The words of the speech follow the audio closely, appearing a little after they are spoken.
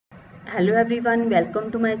Hello everyone,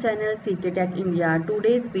 welcome to my channel cktechindia.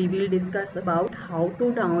 Today we will discuss about how to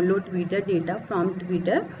download Twitter data from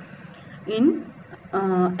Twitter in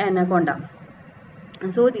Anaconda.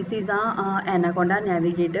 So this is a Anaconda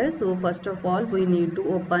navigator. So first of all we need to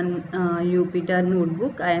open Jupyter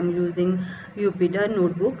Notebook. I am using Jupyter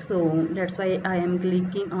Notebook, so that's why I am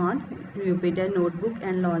clicking on Jupyter Notebook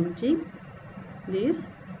and launching this.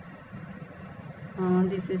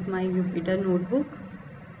 This is my Jupyter Notebook.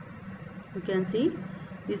 You can see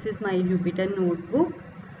this is my Jupyter Notebook.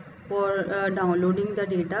 For downloading the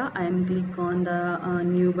data, I am click on the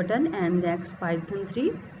new button and next Python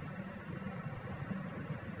 3.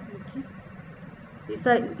 Okay. This is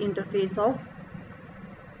the interface of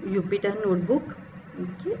Jupyter Notebook.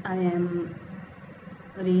 Okay, I am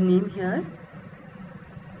rename here.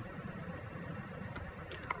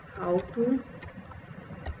 How to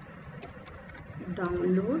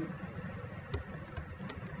download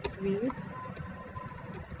tweets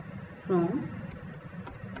from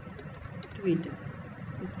Twitter.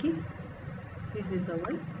 Okay, this is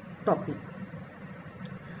our topic.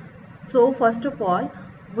 So first of all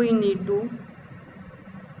we need to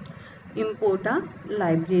import a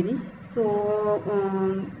library. So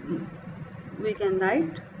we can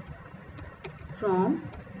write from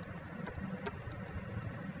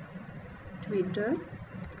Twitter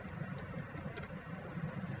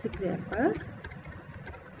scraper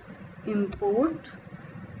import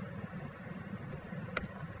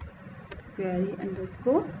query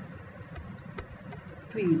underscore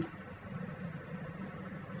tweets.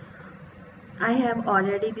 I have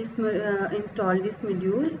already installed this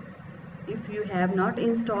module. If you have not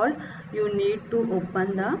installed, you need to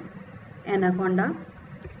open the Anaconda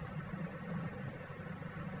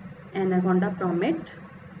prompt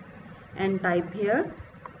and type here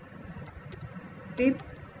pip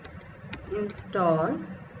install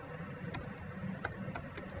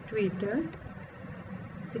Twitter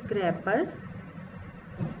scraper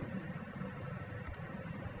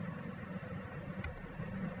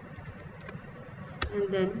and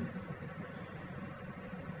then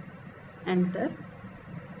enter.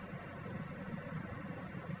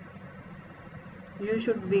 You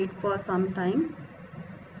should wait for some time.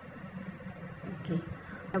 Okay,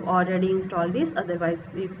 I have already installed this. Otherwise,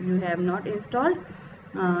 if you have not installed,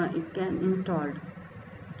 it can installed.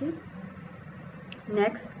 Okay,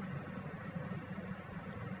 next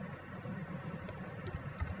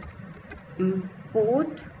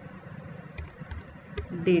import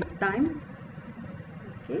date time.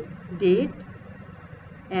 Okay, date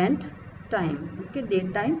and time. Okay,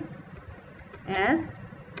 date time as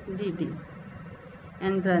dt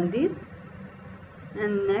and run this.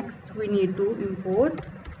 And next we need to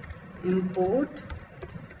import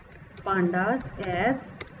pandas as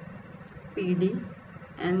pd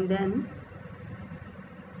and then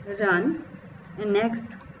run. And next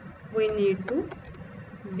we need to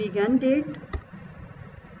begin date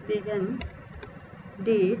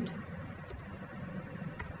is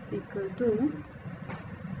equal to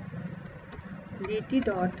dt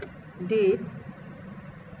dot date.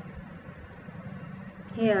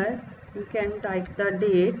 Here you can type the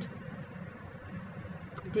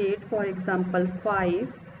date, for example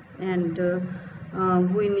 5, and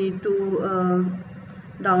we need to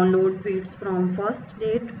download tweets from first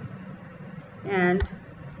date, and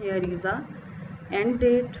here is a end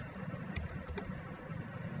date.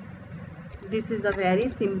 This is a very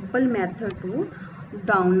simple method to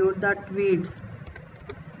download the tweets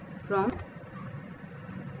from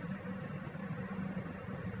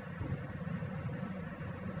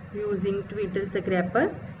using Twitter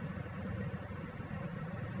scraper.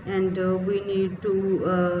 And we need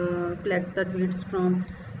to collect the tweets from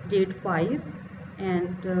date 5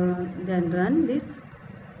 and then run this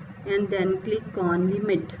and then click on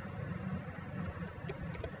limit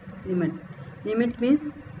means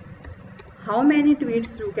how many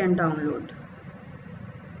tweets you can download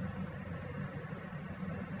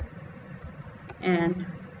and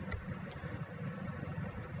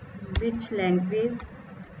which language,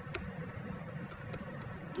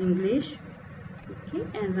 English. Okay,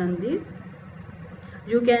 and run this.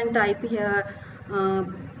 You can type here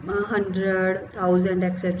 100, 1000,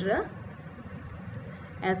 etc.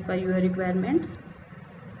 as per your requirements,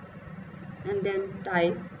 and then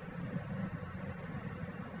type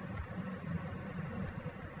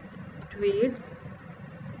tweets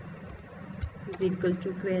is equal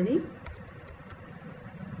to query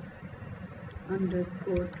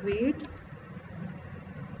underscore tweets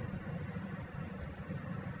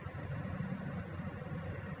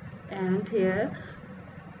and here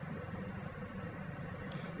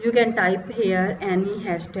You can type here any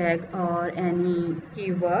hashtag or any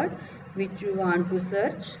keyword which you want to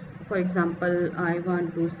search. For example, I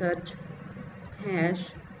want to search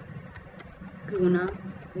hash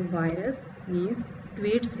coronavirus, means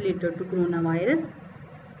tweets related to coronavirus,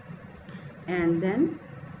 and then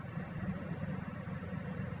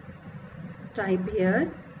type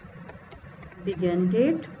here begin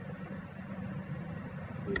date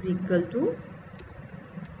is equal to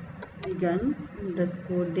begin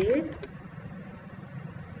underscore date,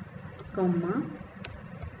 comma,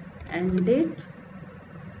 end date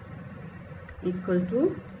equal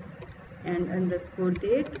to end underscore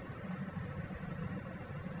date,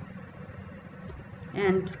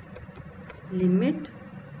 and limit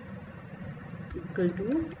equal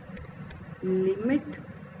to limit,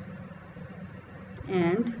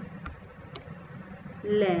 and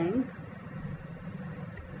length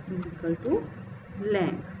is equal to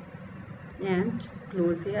length, and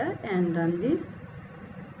close here and run this.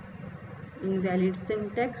 Invalid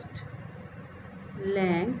syntax,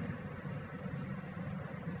 length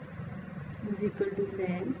is equal to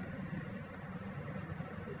length.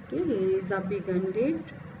 Okay, here is a begin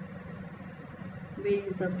date. Where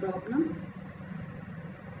is the problem?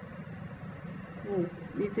 Oh,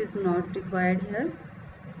 this is not required here.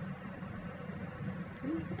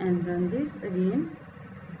 Okay, and run this again.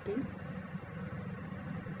 Okay,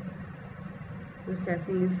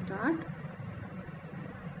 processing is start,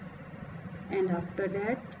 and after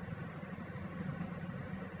that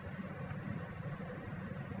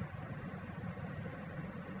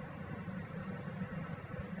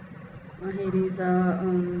here is a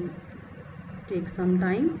take some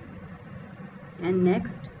time, and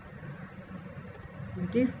next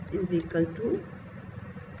diff is equal to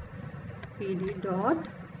pd dot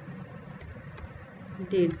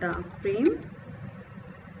data frame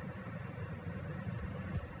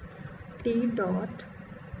t dot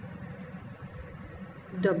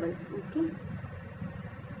double, okay,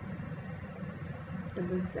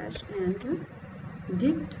 double slash, and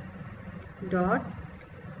dict dot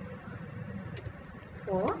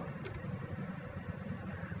for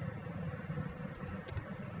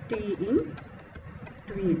t in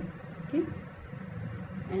tweets. Okay,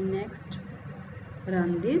 and next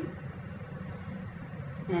run this,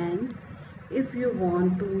 and if you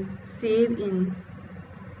want to save in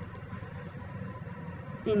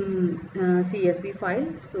CSV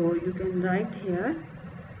file, so you can write here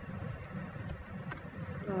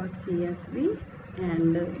 .csv,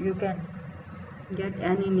 and you can get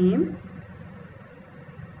any name,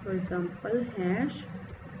 for example hash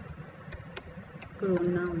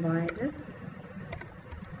coronavirus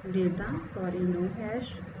data, sorry, no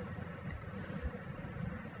hash,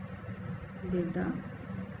 data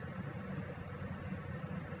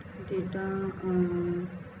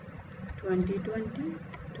 2020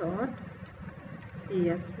 dot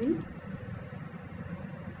csv,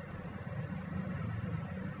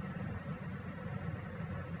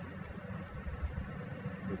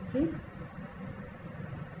 okay,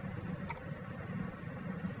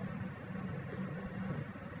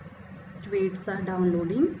 tweets are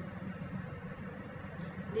downloading.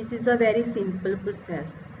 This is a very simple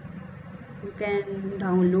process. You can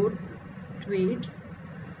download tweets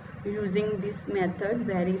using this method,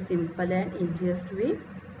 very simple and easiest way.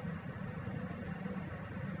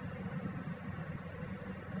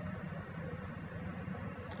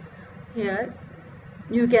 Here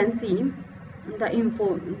you can see the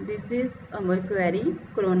info. This is our query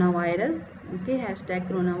coronavirus, okay, hashtag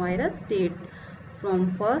coronavirus, date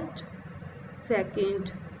from first,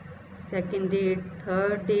 second date,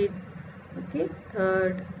 third date, okay,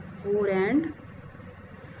 third, 4 and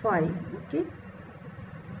 5, okay,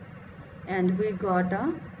 and we got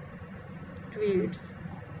a tweets.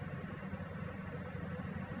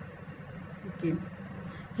 Okay,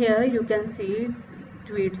 here you can see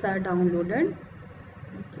tweets are downloaded.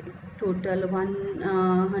 Okay, total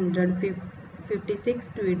 156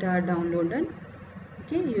 tweets are downloaded.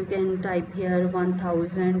 Okay, you can type here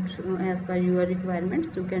 1000 as per your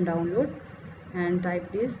requirements. You can download and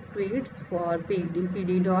type these tweets for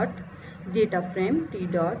pd dot data frame t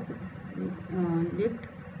dot dict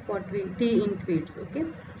for t in tweets, okay,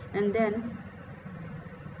 and then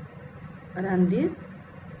run this,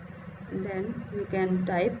 and then you can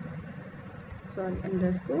type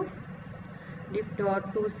underscore diff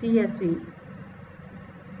dot to csv.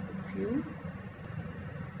 If you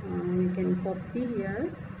can copy here,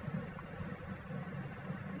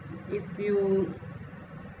 if you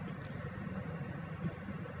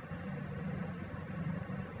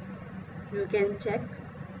can check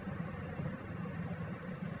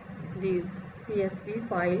these CSV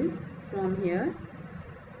file from here.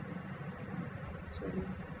 Sorry.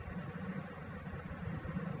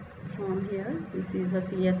 From here, this is a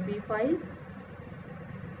CSV file.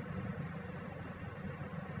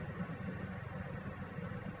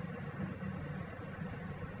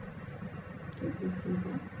 Okay, this is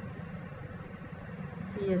a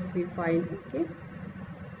CSV file. Okay,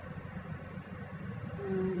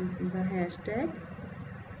 this is a hashtag,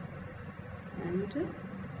 and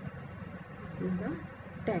this is a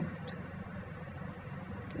text.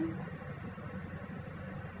 Okay,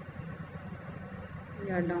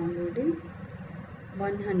 we are downloading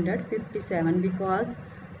 157 because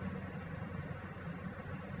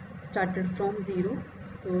started from 0,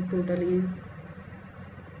 so total is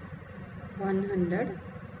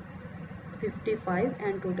 155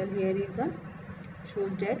 and total here is a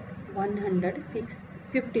shows that 156.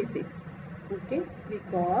 Okay,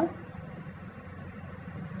 because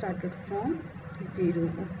started from 0.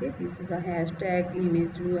 Okay, this is a hashtag,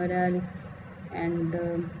 image URL, and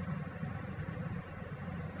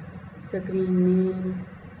screen name,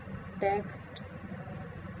 text.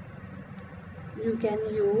 You can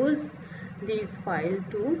use these files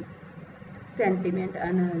to sentiment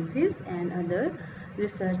analysis and other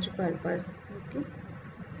research purpose. Okay,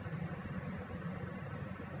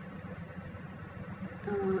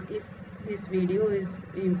 if this video is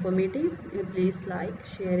informative, please like,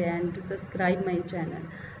 share and subscribe my channel.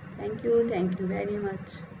 Thank you very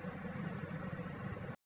much.